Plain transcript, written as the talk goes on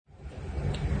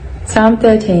Psalm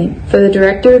 13, for the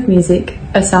Director of Music,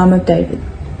 a Psalm of David.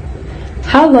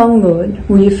 How long, Lord,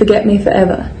 will you forget me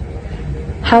forever?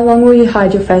 How long will you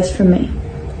hide your face from me?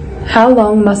 How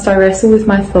long must I wrestle with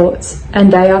my thoughts,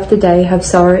 and day after day have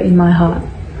sorrow in my heart?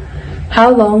 How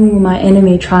long will my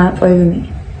enemy triumph over me?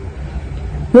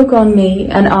 Look on me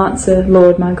and answer,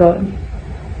 Lord my God.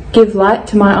 Give light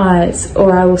to my eyes,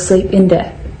 or I will sleep in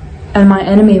death. And my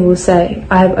enemy will say,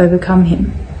 I have overcome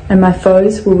him, and my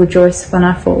foes will rejoice when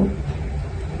I fall.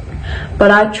 But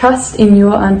I trust in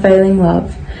your unfailing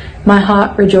love. My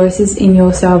heart rejoices in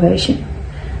your salvation.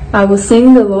 I will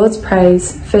sing the Lord's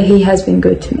praise, for he has been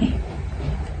good to me.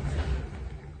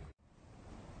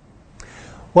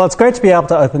 Well, it's great to be able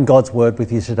to open God's Word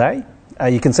with you today.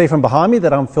 You can see from behind me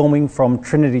that I'm filming from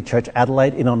Trinity Church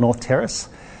Adelaide in on North Terrace,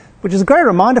 which is a great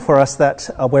reminder for us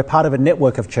that we're part of a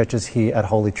network of churches here at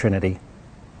Holy Trinity.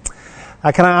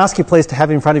 Can I ask you please to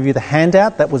have in front of you the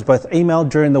handout that was both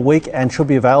emailed during the week and should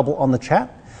be available on the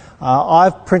chat.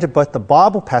 I've printed both the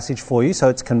Bible passage for you so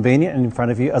it's convenient and in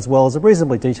front of you, as well as a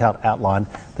reasonably detailed outline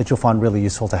that you'll find really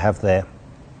useful to have there.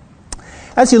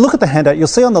 As you look at the handout, you'll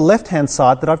see on the left-hand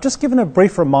side that I've just given a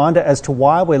brief reminder as to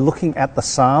why we're looking at the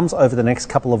Psalms over the next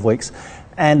couple of weeks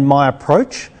and my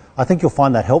approach. I think you'll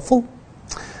find that helpful.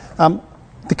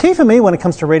 The key for me when it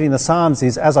comes to reading the Psalms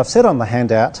is, as I've said on the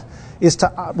handout, is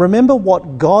to remember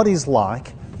what God is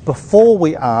like before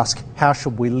we ask, how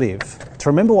should we live? To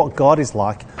remember what God is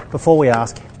like before we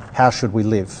ask, how should we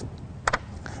live?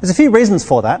 There's a few reasons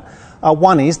for that.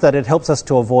 One is that it helps us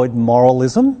to avoid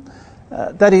moralism.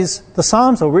 That is, the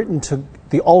Psalms are written to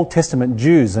the Old Testament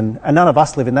Jews, and none of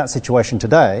us live in that situation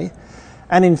today.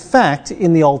 And in fact,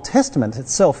 in the Old Testament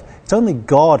itself, it's only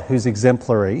God who's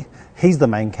exemplary. He's the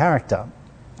main character.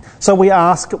 So we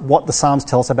ask what the Psalms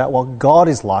tell us about what God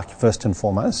is like, first and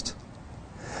foremost.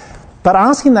 But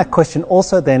asking that question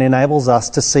also then enables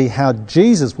us to see how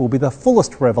Jesus will be the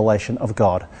fullest revelation of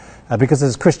God, because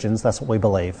as Christians, that's what we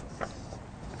believe.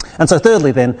 And so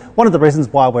thirdly then, one of the reasons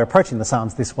why we're approaching the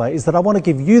Psalms this way is that I want to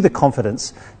give you the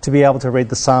confidence to be able to read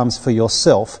the Psalms for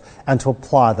yourself and to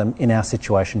apply them in our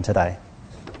situation today.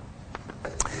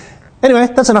 Anyway,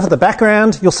 that's enough of the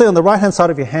background. You'll see on the right-hand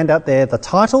side of your handout there the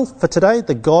title for today,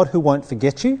 The God Who Won't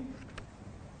Forget You.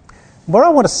 Where I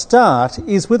want to start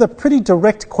is with a pretty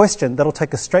direct question that'll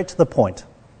take us straight to the point.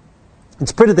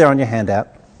 It's printed there on your handout.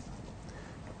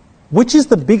 Which is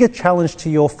the bigger challenge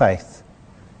to your faith?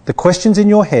 The questions in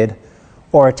your head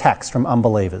or attacks from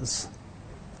unbelievers?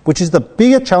 Which is the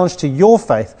bigger challenge to your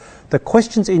faith? The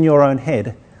questions in your own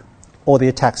head or the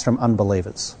attacks from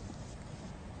unbelievers?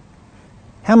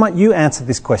 How might you answer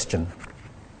this question?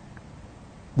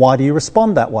 Why do you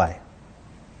respond that way?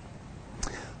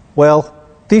 Well,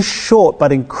 this short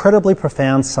but incredibly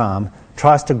profound psalm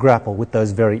tries to grapple with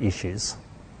those very issues.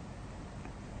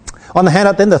 On the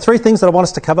handout then, the three things that I want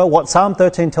us to cover: what Psalm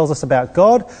 13 tells us about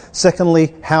God,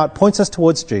 secondly, how it points us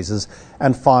towards Jesus,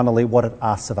 and finally, what it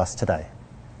asks of us today.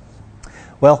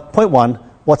 Well, point one,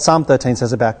 what Psalm 13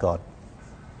 says about God.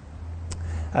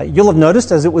 You'll have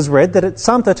noticed as it was read that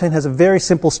Psalm 13 has a very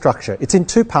simple structure. It's in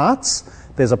two parts.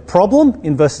 There's a problem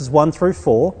in verses 1 through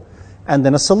 4, and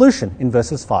then a solution in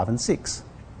verses 5 and 6.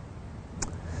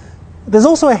 There's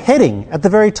also a heading at the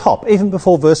very top, even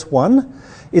before verse 1.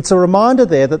 It's a reminder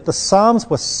there that the Psalms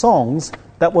were songs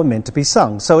that were meant to be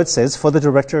sung. So it says, for the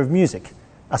Director of Music,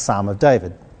 a Psalm of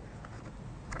David.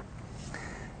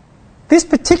 This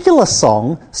particular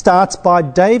song starts by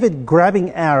David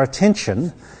grabbing our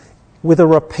attention with a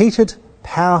repeated,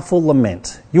 powerful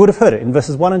lament. You would have heard it in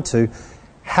verses 1 and 2.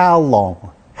 How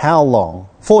long? How long?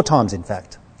 4 times, in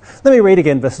fact. Let me read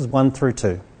again verses 1 through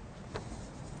 2.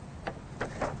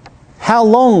 How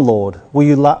long, Lord,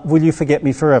 will you forget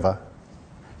me forever?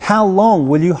 How long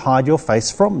will you hide your face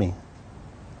from me?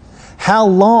 How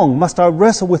long must I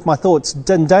wrestle with my thoughts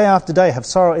and day after day have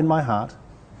sorrow in my heart?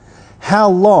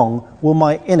 How long will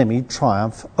my enemy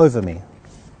triumph over me?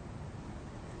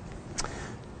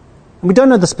 We don't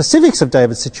know the specifics of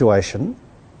David's situation,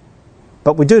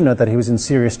 but we do know that he was in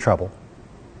serious trouble.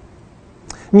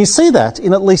 And you see that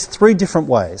in at least 3 different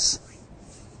ways.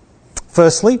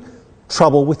 Firstly,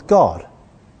 trouble with God.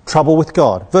 Trouble with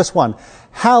God. Verse 1,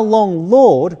 how long,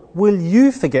 Lord, will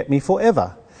you forget me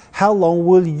forever? How long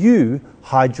will you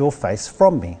hide your face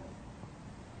from me?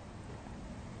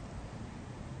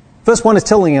 Verse 1 is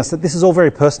telling us that this is all very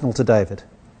personal to David.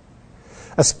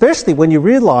 Especially when you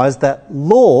realise that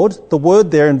Lord, the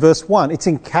word there in verse 1, it's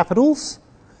in capitals.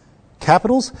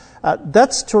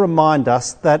 That's to remind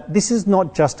us that this is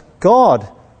not just God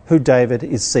who David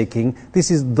is seeking,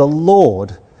 this is the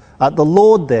Lord. The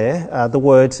Lord there, the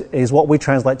word is what we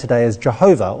translate today as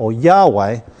Jehovah or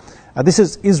Yahweh, This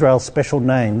is Israel's special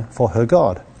name for her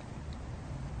God.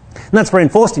 And that's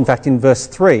reinforced, in fact, in verse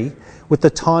 3 with the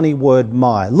tiny word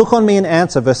my. Look on me and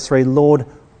answer, verse 3, Lord,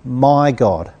 my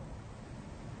God.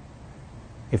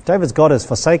 If David's God has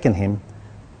forsaken him,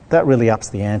 that really ups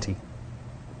the ante.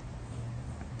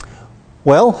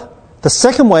 Well, the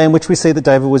second way in which we see that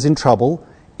David was in trouble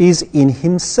is in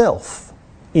himself.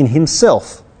 In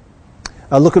himself.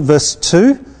 Look at verse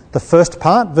 2, the first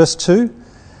part, verse 2.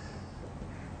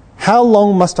 How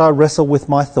long must I wrestle with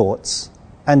my thoughts,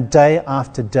 and day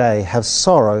after day have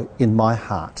sorrow in my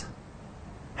heart?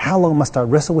 How long must I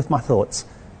wrestle with my thoughts,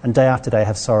 and day after day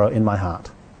have sorrow in my heart?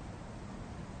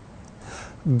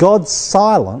 God's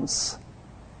silence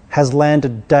has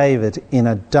landed David in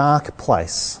a dark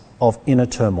place of inner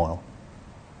turmoil.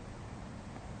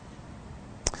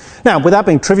 Now, without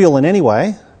being trivial in any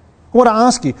way, I want to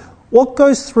ask you, what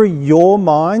goes through your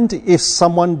mind if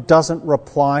someone doesn't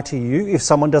reply to you, if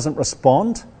someone doesn't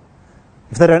respond,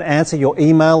 if they don't answer your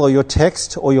email or your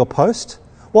text or your post?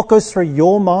 What goes through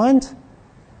your mind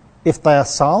if they are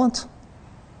silent?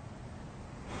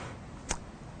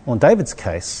 Well, in David's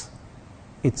case,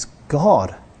 it's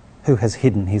God who has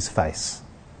hidden his face.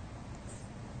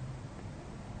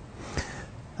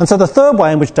 And so the third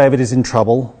way in which David is in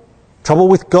trouble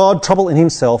with God, trouble in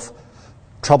himself,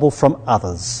 trouble from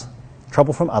others.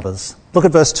 Trouble from others. Look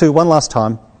at verse 2 one last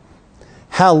time.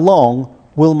 How long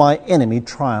will my enemy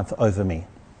triumph over me?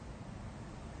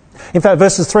 In fact,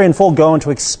 verses 3 and 4 go on to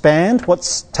expand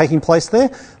what's taking place there.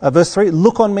 Verse 3,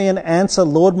 look on me and answer,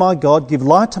 Lord my God, give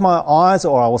light to my eyes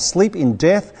or I will sleep in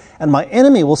death, and my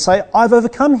enemy will say, I've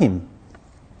overcome him,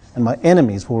 and my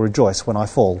enemies will rejoice when I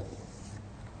fall.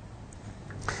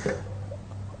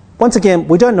 Once again,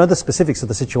 we don't know the specifics of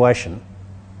the situation,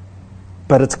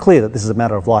 but it's clear that this is a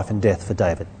matter of life and death for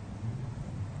David.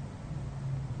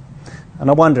 And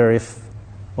I wonder if,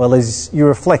 well, as you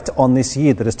reflect on this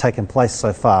year that has taken place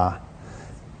so far,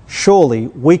 surely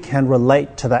we can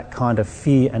relate to that kind of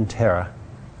fear and terror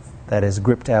that has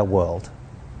gripped our world.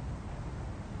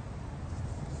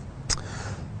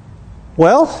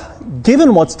 Well,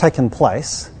 given what's taken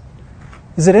place,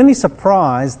 is it any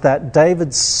surprise that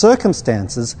David's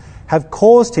circumstances have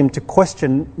caused him to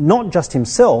question not just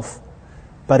himself,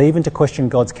 but even to question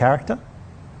God's character?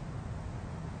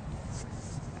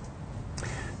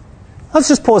 Let's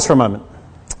just pause for a moment.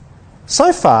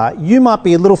 So far, you might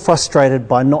be a little frustrated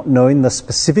by not knowing the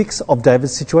specifics of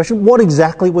David's situation. What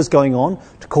exactly was going on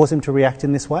to cause him to react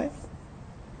in this way?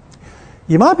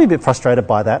 You might be a bit frustrated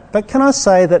by that, but can I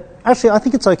say that actually I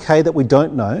think it's okay that we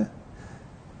don't know,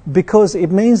 because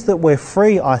it means that we're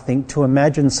free, I think, to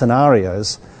imagine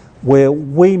scenarios where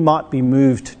we might be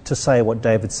moved to say what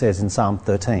David says in Psalm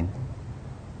 13.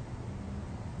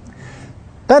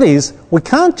 That is, we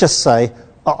can't just say,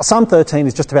 Psalm 13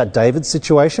 is just about David's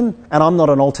situation, and I'm not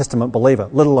an Old Testament believer,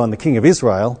 let alone the King of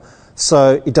Israel,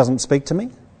 so it doesn't speak to me.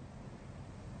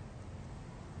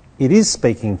 It is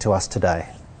speaking to us today.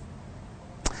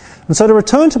 And so to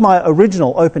return to my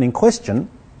original opening question,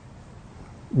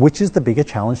 which is the bigger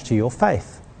challenge to your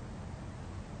faith?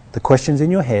 The questions in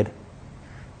your head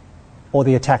or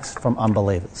the attacks from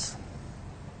unbelievers?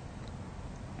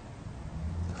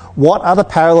 What are the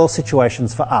parallel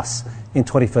situations for us in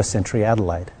 21st century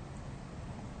Adelaide?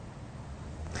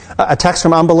 Attacks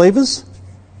from unbelievers?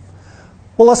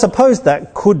 Well, I suppose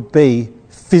that could be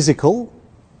physical.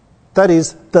 That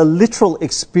is, the literal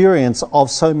experience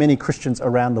of so many Christians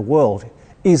around the world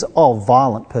is of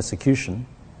violent persecution.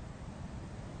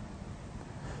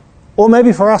 Or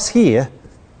maybe for us here,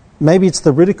 maybe it's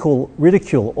the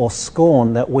ridicule or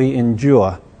scorn that we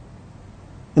endure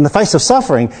in the face of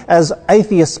suffering as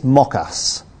atheists mock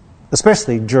us,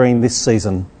 especially during this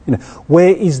season.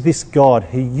 Where is this God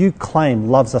who you claim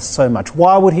loves us so much?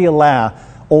 Why would he allow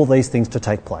all these things to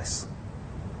take place?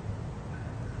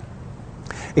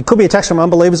 It could be attacks from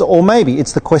unbelievers, or maybe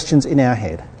it's the questions in our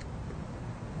head.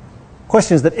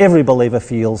 Questions that every believer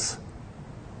feels.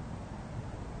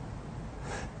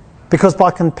 Because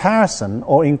by comparison,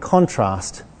 or in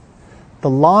contrast, the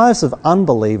lives of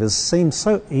unbelievers seem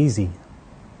so easy,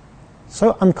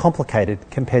 so uncomplicated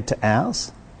compared to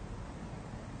ours.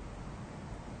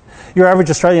 Your average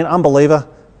Australian unbeliever,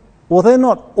 well, they're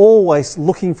not always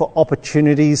looking for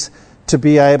opportunities to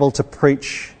be able to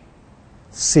preach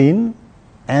sin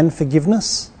and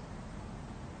forgiveness.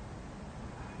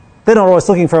 They're not always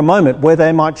looking for a moment where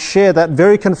they might share that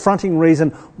very confronting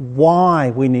reason why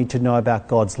we need to know about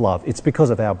God's love. It's because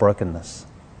of our brokenness.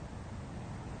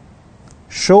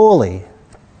 Surely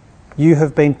you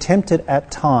have been tempted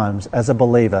at times as a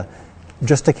believer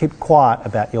just to keep quiet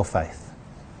about your faith.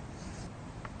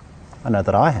 I know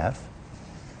that I have.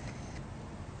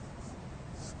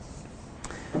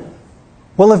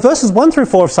 Well, if verses 1 through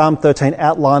 4 of Psalm 13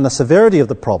 outline the severity of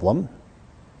the problem,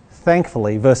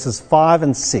 thankfully verses 5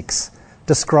 and 6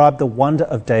 describe the wonder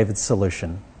of David's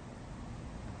solution.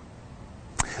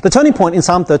 The turning point in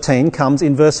Psalm 13 comes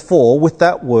in verse 4 with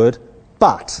that word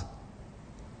but.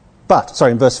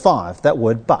 In verse 5, that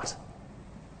word but.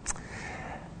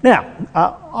 Now,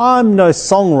 I'm no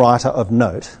songwriter of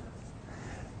note,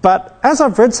 but as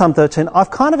I've read Psalm 13,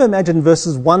 I've kind of imagined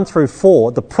verses 1 through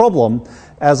 4, the problem,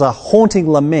 as a haunting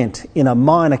lament in a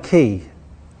minor key.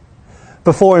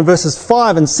 Before in verses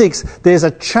 5 and 6, there's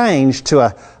a change to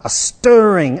a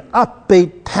stirring,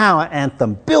 upbeat power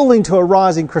anthem, building to a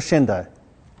rising crescendo.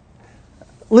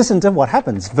 Listen to what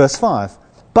happens, verse 5.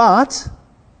 But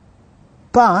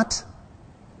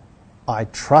I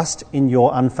trust in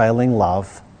your unfailing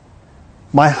love.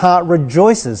 My heart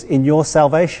rejoices in your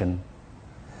salvation.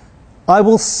 I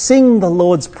will sing the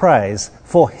Lord's praise,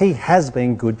 for he has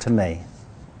been good to me.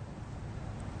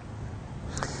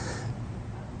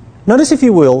 Notice, if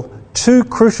you will, two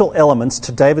crucial elements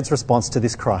to David's response to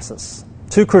this crisis.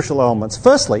 Two crucial elements.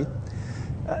 Firstly,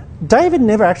 David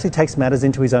never actually takes matters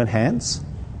into his own hands.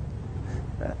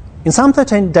 In Psalm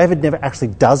 13, David never actually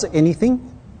does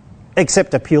anything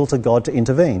except appeal to God to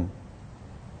intervene.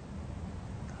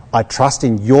 I trust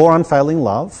in your unfailing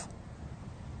love.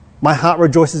 My heart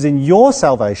rejoices in your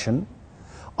salvation.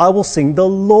 I will sing the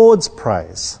Lord's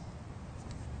praise.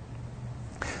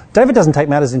 David doesn't take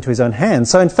matters into his own hands.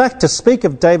 So in fact, to speak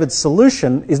of David's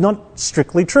solution is not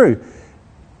strictly true.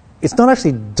 It's not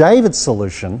actually David's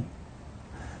solution,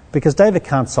 because David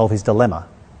can't solve his dilemma.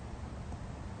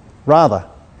 Rather,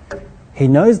 he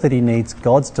knows that he needs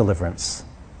God's deliverance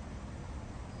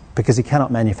because he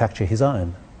cannot manufacture his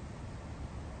own.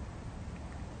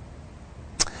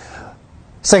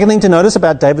 Second thing to notice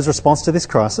about David's response to this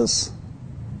crisis: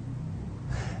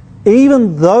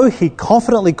 even though he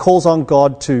confidently calls on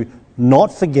God to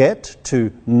not forget,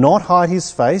 to not hide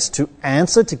his face, to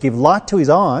answer, to give light to his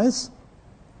eyes,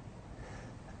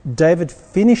 David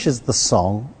finishes the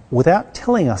song without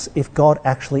telling us if God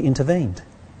actually intervened.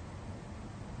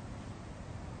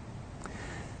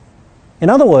 In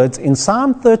other words, in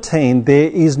Psalm 13, there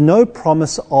is no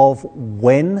promise of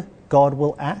when God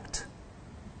will act,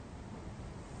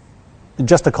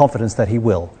 just a confidence that he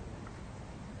will.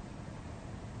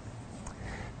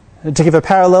 To give a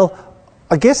parallel,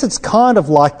 I guess it's kind of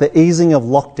like the easing of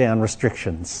lockdown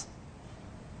restrictions.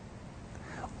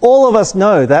 All of us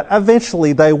know that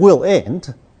eventually they will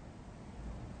end,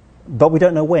 but we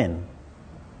don't know when.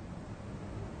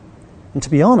 And to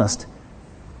be honest,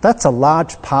 that's a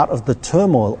large part of the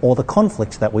turmoil or the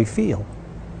conflict that we feel.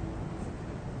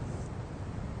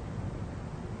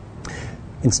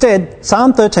 Instead,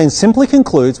 Psalm 13 simply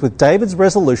concludes with David's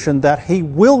resolution that he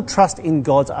will trust in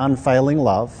God's unfailing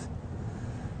love,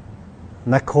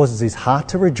 and that causes his heart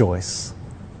to rejoice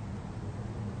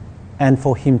and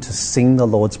for him to sing the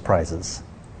Lord's praises.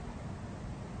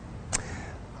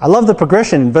 I love the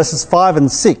progression in verses 5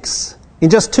 and 6. In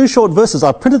just two short verses,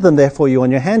 I've printed them there for you on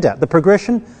your handout. The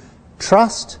progression: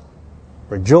 trust,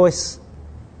 rejoice,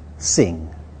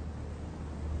 sing.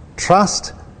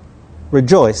 Trust,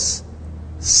 rejoice,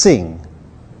 sing.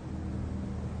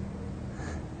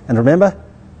 And remember,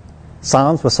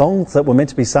 Psalms were songs that were meant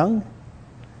to be sung.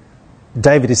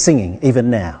 David is singing even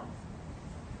now.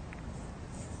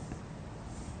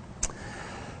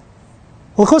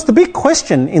 Well, of course, the big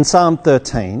question in Psalm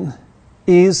 13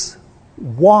 is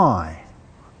why?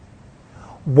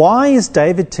 Why is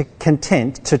David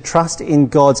content to trust in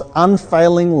God's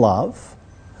unfailing love?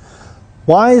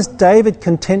 Why is David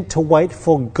content to wait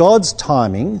for God's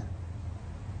timing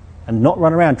and not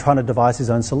run around trying to devise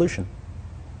his own solution?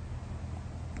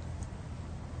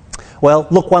 Well,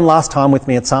 look one last time with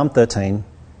me at Psalm 13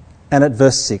 and at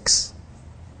verse 6.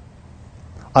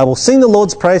 I will sing the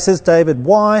Lord's praise, says David.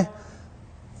 Why?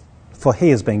 For he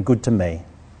has been good to me.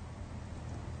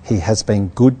 He has been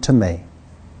good to me.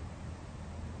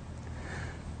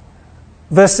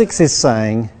 Verse 6 is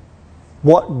saying,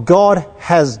 what God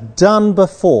has done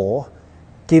before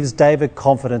gives David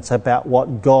confidence about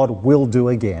what God will do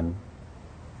again.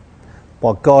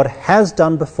 What God has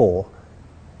done before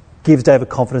gives David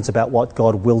confidence about what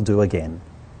God will do again.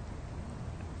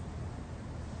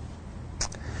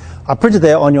 I printed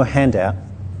there on your handout,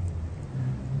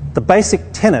 the basic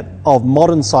tenet of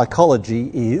modern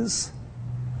psychology is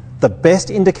the best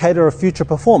indicator of future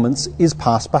performance is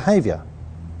past behaviour.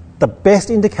 The best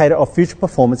indicator of future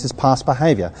performance is past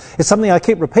behaviour. It's something I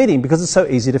keep repeating because it's so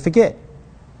easy to forget.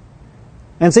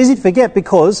 And it's easy to forget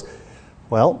because,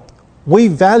 we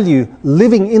value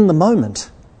living in the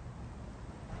moment.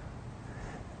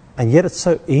 And yet it's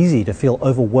so easy to feel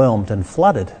overwhelmed and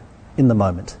flooded in the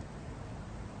moment.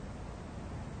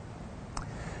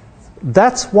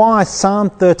 That's why Psalm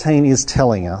 13 is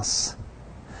telling us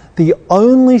the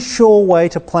only sure way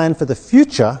to plan for the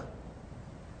future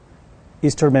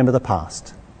is to remember the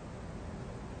past.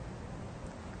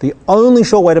 The only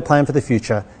sure way to plan for the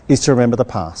future is to remember the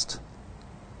past.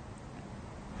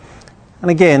 And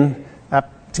again,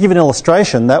 to give an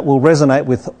illustration that will resonate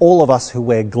with all of us who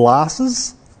wear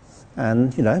glasses,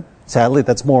 and, sadly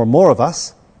that's more and more of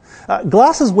us.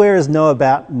 Glasses wearers know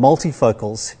about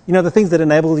multifocals, the things that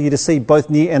enable you to see both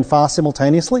near and far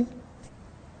simultaneously.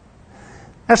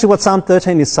 Actually, what Psalm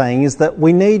 13 is saying is that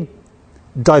we need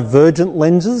divergent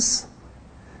lenses,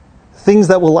 things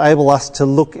that will enable us to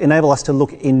look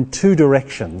in two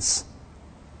directions,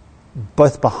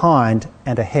 both behind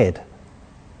and ahead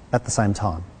at the same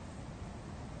time.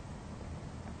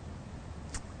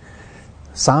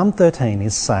 Psalm 13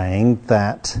 is saying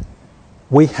that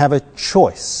we have a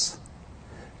choice.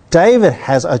 David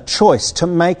has a choice to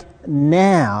make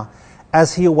now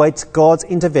as he awaits God's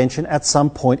intervention at some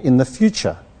point in the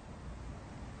future.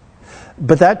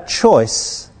 But that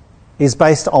choice is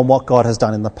based on what God has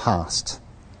done in the past.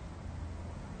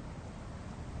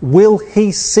 Will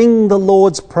he sing the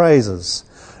Lord's praises,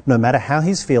 no matter how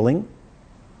he's feeling,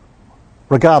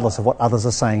 regardless of what others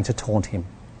are saying to taunt him?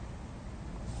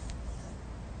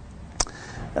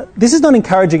 This is not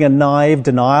encouraging a naive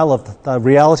denial of the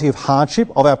reality of hardship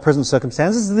of our present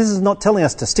circumstances. This is not telling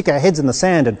us to stick our heads in the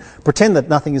sand and pretend that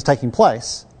nothing is taking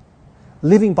place.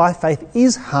 Living by faith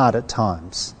is hard at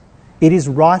times. It is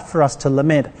right for us to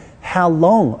lament, "How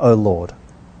long, O Lord?"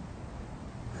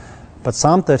 But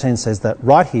Psalm 13 says that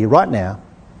right here, right now,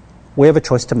 we have a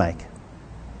choice to make.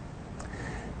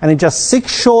 And in just 6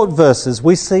 short verses,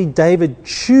 we see David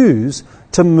choose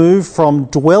to move from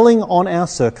dwelling on our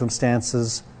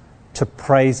circumstances to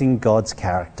praising God's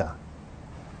character.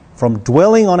 From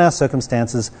dwelling on our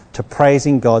circumstances to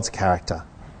praising God's character.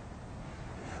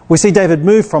 We see David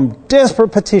move from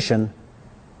desperate petition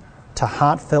to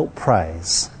heartfelt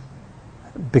praise,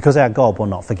 because our God will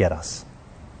not forget us.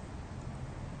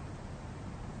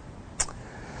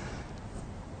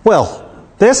 Well,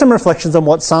 there's some reflections on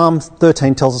what Psalm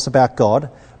 13 tells us about God.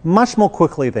 Much more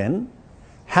quickly then,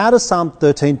 how does Psalm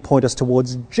 13 point us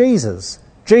towards Jesus?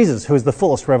 Jesus, who is the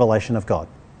fullest revelation of God.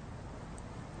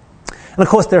 And of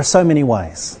course, there are so many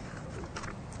ways.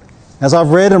 As I've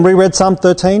read and reread Psalm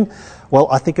 13, well,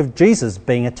 I think of Jesus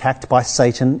being attacked by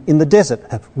Satan in the desert.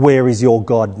 Where is your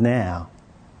God now?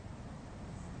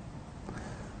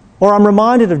 Or I'm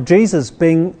reminded of Jesus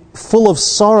being full of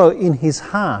sorrow in his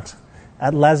heart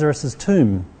at Lazarus'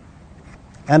 tomb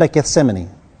and at Gethsemane.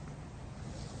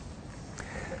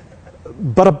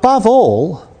 But above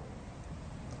all,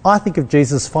 I think of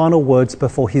Jesus' final words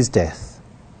before his death.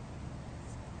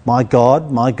 My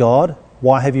God,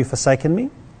 why have you forsaken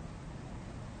me?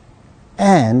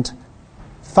 And,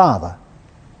 Father,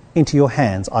 into your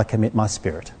hands I commit my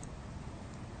spirit.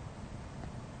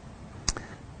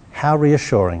 How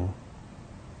reassuring.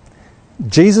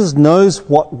 Jesus knows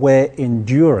what we're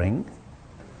enduring,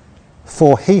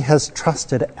 for he has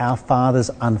trusted our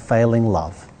Father's unfailing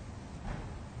love.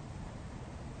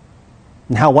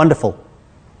 And how wonderful.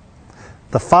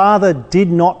 The Father did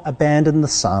not abandon the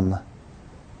Son.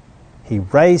 He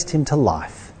raised him to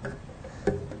life.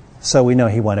 So we know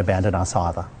he won't abandon us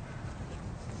either.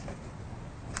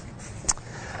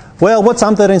 Well, what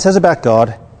Psalm 13 says about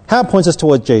God, how it points us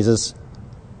towards Jesus.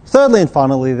 Thirdly and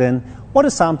finally then, what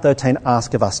does Psalm 13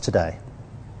 ask of us today?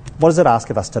 What does it ask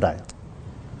of us today?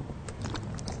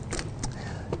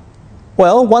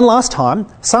 Well, one last time,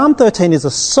 Psalm 13 is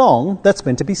a song that's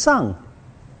meant to be sung.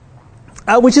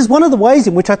 Which is one of the ways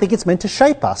in which I think it's meant to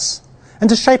shape us, and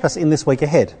to shape us in this week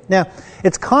ahead. Now,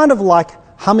 it's kind of like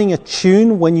humming a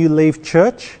tune when you leave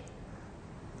church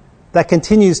that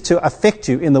continues to affect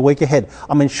you in the week ahead.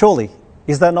 I mean, surely,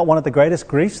 is that not one of the greatest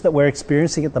griefs that we're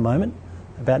experiencing at the moment,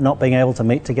 about not being able to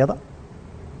meet together?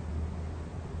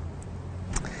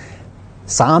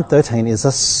 Psalm 13 is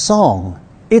a song.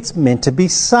 It's meant to be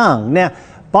sung. Now,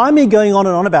 by me going on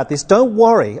and on about this, don't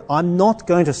worry, I'm not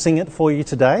going to sing it for you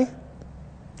today.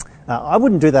 I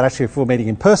wouldn't do that actually if we were meeting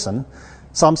in person,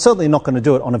 so I'm certainly not going to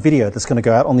do it on a video that's going to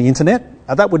go out on the internet.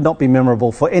 That would not be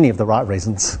memorable for any of the right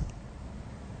reasons.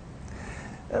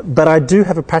 But I do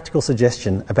have a practical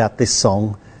suggestion about this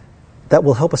song that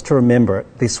will help us to remember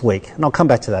it this week, and I'll come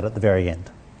back to that at the very end.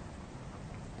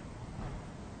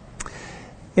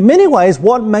 In many ways,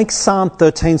 what makes Psalm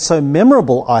 13 so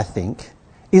memorable, I think,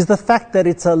 is the fact that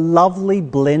it's a lovely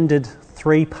blended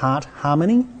 3-part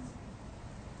harmony.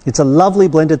 It's a lovely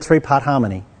blended 3-part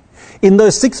harmony. In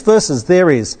those 6 verses, there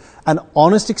is an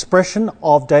honest expression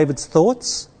of David's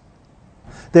thoughts,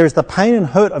 there is the pain and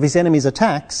hurt of his enemies'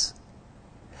 attacks,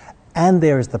 and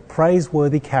there is the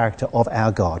praiseworthy character of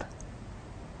our God.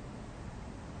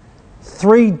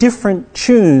 3 different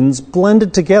tunes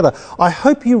blended together. I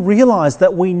hope you realise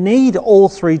that we need all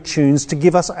 3 tunes to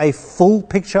give us a full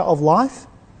picture of life.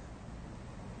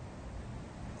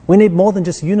 We need more than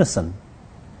just unison.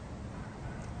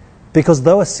 Because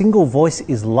though a single voice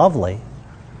is lovely,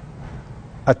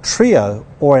 a trio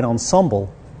or an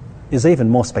ensemble is even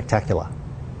more spectacular.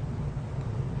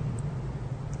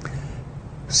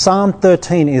 Psalm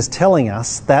 13 is telling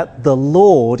us that the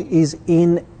Lord is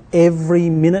in every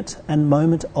minute and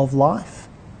moment of life,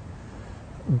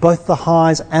 both the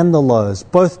highs and the lows,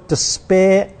 both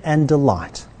despair and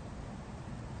delight.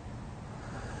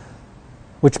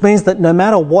 Which means that no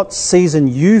matter what season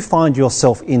you find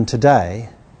yourself in today,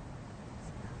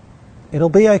 it'll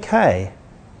be okay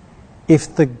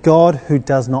if the God who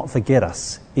does not forget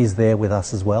us is there with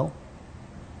us as well.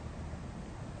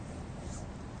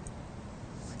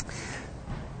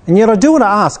 And yet I do want to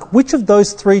ask, which of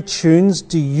those 3 tunes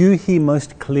do you hear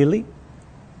most clearly?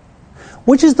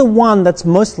 Which is the one that's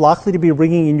most likely to be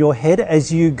ringing in your head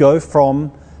as you go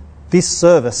from this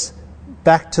service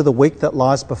back to the week that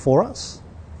lies before us?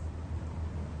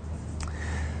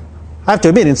 I have to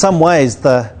admit, in some ways,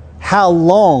 the how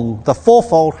long, the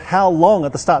fourfold how long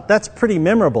at the start, that's pretty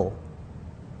memorable.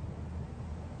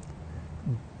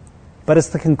 But it's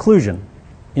the conclusion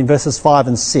in verses 5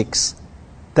 and 6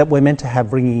 that we're meant to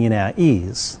have ringing in our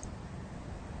ears.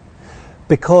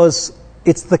 Because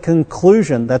it's the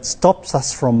conclusion that stops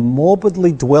us from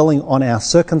morbidly dwelling on our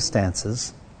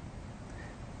circumstances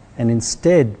and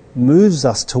instead moves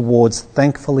us towards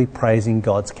thankfully praising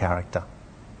God's character.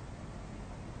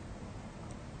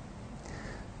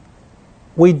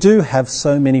 We do have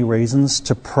so many reasons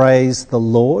to praise the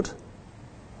Lord,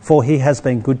 for He has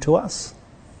been good to us,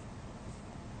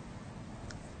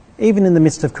 even in the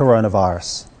midst of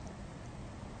coronavirus.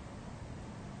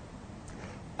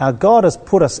 Our God has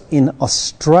put us in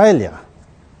Australia,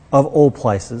 of all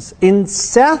places, in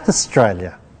South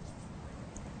Australia,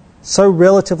 so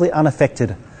relatively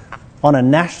unaffected on a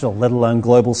national, let alone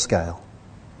global scale.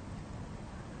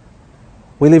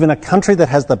 We live in a country that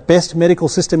has the best medical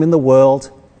system in the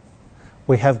world.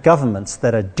 We have governments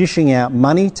that are dishing out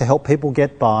money to help people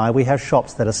get by. We have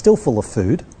shops that are still full of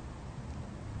food.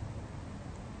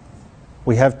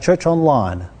 We have church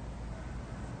online,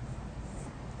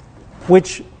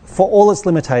 which, for all its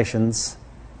limitations,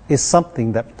 is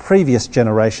something that previous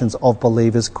generations of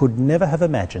believers could never have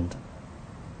imagined.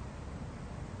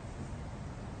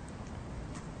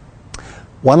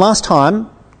 One last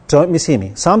time, don't mishear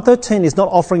me. Psalm 13 is not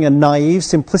offering a naive,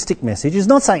 simplistic message. It's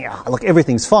not saying, look,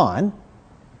 everything's fine.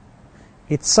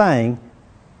 It's saying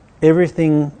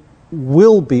everything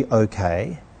will be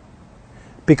okay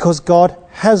because God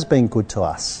has been good to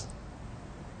us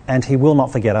and He will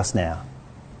not forget us now.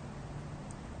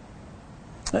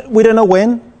 We don't know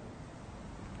when.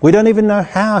 We don't even know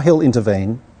how He'll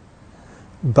intervene,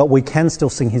 but we can still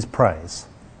sing His praise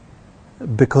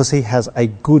because He has a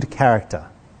good character,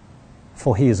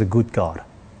 for He is a good God.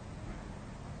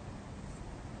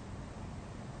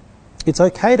 It's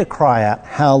okay to cry out,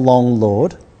 "How long,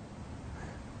 Lord?"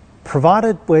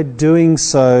 provided we're doing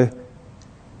so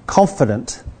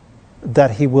confident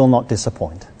that He will not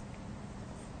disappoint.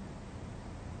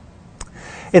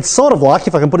 It's sort of like,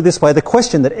 if I can put it this way, the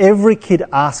question that every kid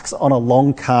asks on a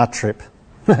long car trip.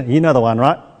 You know the one,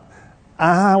 right?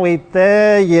 Are we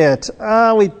there yet?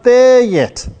 Are we there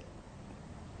yet?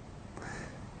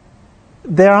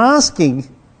 They're asking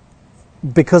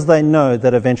because they know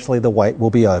that eventually the wait will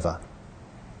be over.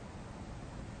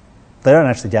 They don't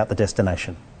actually doubt the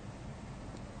destination.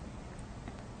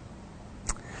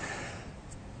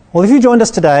 Well, if you joined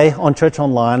us today on Church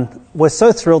Online, we're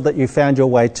so thrilled that you found your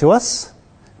way to us,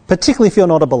 particularly if you're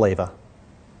not a believer.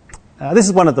 This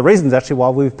is one of the reasons, actually, why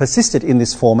we've persisted in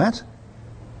this format.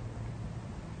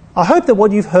 I hope that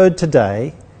what you've heard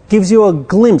today gives you a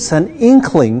glimpse, an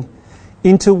inkling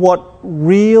into what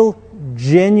real,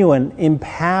 genuine,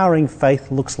 empowering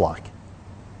faith looks like.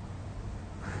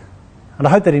 And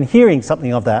I hope that in hearing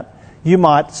something of that, you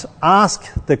might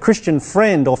ask the Christian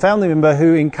friend or family member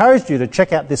who encouraged you to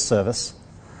check out this service,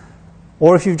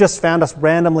 or if you've just found us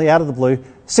randomly out of the blue,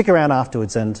 stick around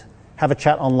afterwards and have a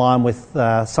chat online with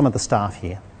some of the staff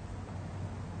here.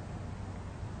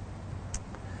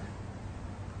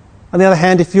 On the other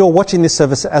hand, if you're watching this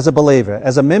service as a believer,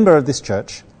 as a member of this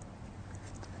church,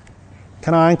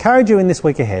 can I encourage you in this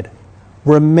week ahead,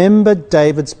 remember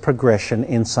David's progression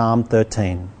in Psalm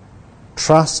 13.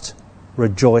 Trust,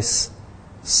 rejoice,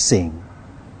 sing.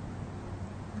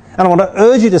 And I want to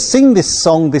urge you to sing this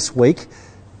song this week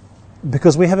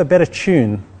because we have a better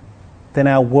tune than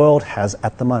our world has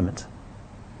at the moment.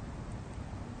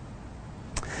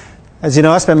 As you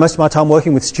know, I spend most of my time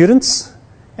working with students,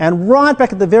 and right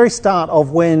back at the very start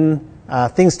of when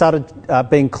things started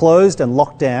being closed and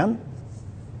locked down,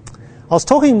 I was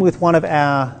talking with one of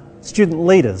our student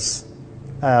leaders,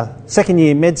 a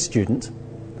second-year med student,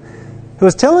 who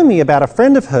was telling me about a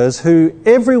friend of hers who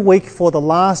every week for the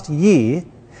last year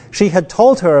she had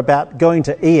told her about going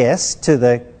to ES, to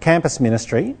the campus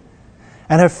ministry,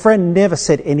 and her friend never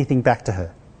said anything back to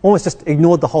her, almost just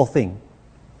ignored the whole thing.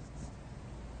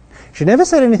 She never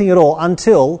said anything at all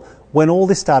until when all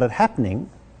this started happening,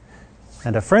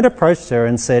 and her friend approached her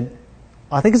and said,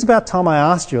 I think it's about time I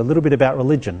asked you a little bit about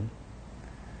religion,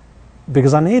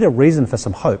 because I need a reason for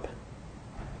some hope,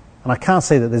 and I can't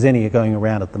see that there's any going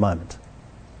around at the moment.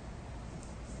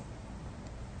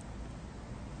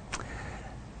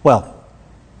 Well,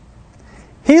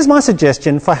 here's my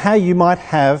suggestion for how you might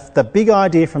have the big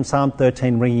idea from Psalm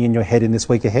 13 ringing in your head in this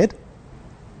week ahead.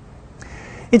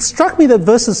 It struck me that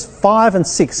verses 5 and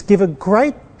 6 give a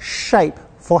great shape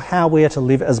for how we are to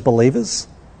live as believers.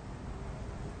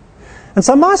 And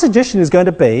so my suggestion is going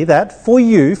to be that for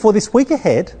you, for this week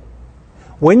ahead,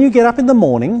 when you get up in the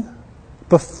morning,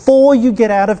 before you get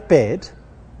out of bed,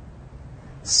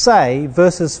 say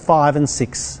verses 5 and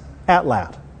 6 out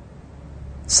loud.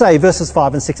 Say verses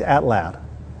 5 and 6 out loud.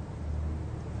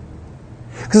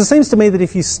 Because it seems to me that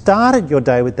if you started your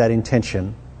day with that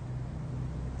intention,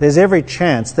 there's every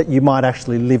chance that you might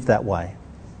actually live that way.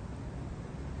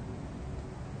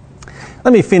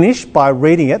 Let me finish by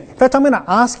reading it. In fact, I'm going to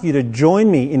ask you to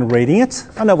join me in reading it.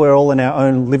 I know we're all in our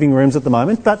own living rooms at the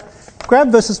moment, but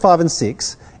grab verses 5 and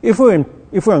 6. If we're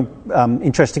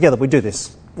in church together, we do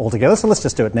this all together, so let's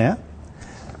just do it now.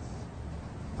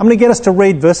 I'm going to get us to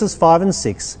read verses 5 and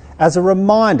 6 as a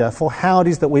reminder for how it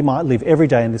is that we might live every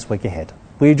day in this week ahead.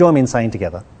 Will you join me in saying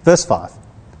together? Verse 5.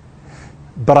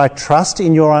 But I trust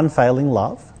in your unfailing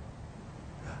love.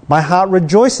 My heart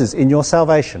rejoices in your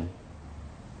salvation.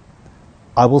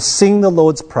 I will sing the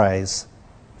Lord's praise,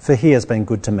 for he has been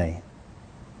good to me.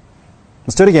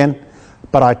 Let's do it again.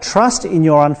 But I trust in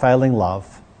your unfailing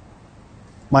love.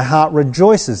 My heart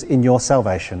rejoices in your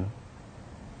salvation.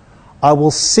 I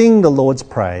will sing the Lord's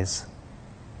praise,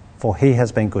 for he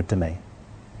has been good to me.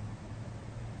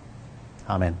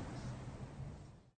 Amen.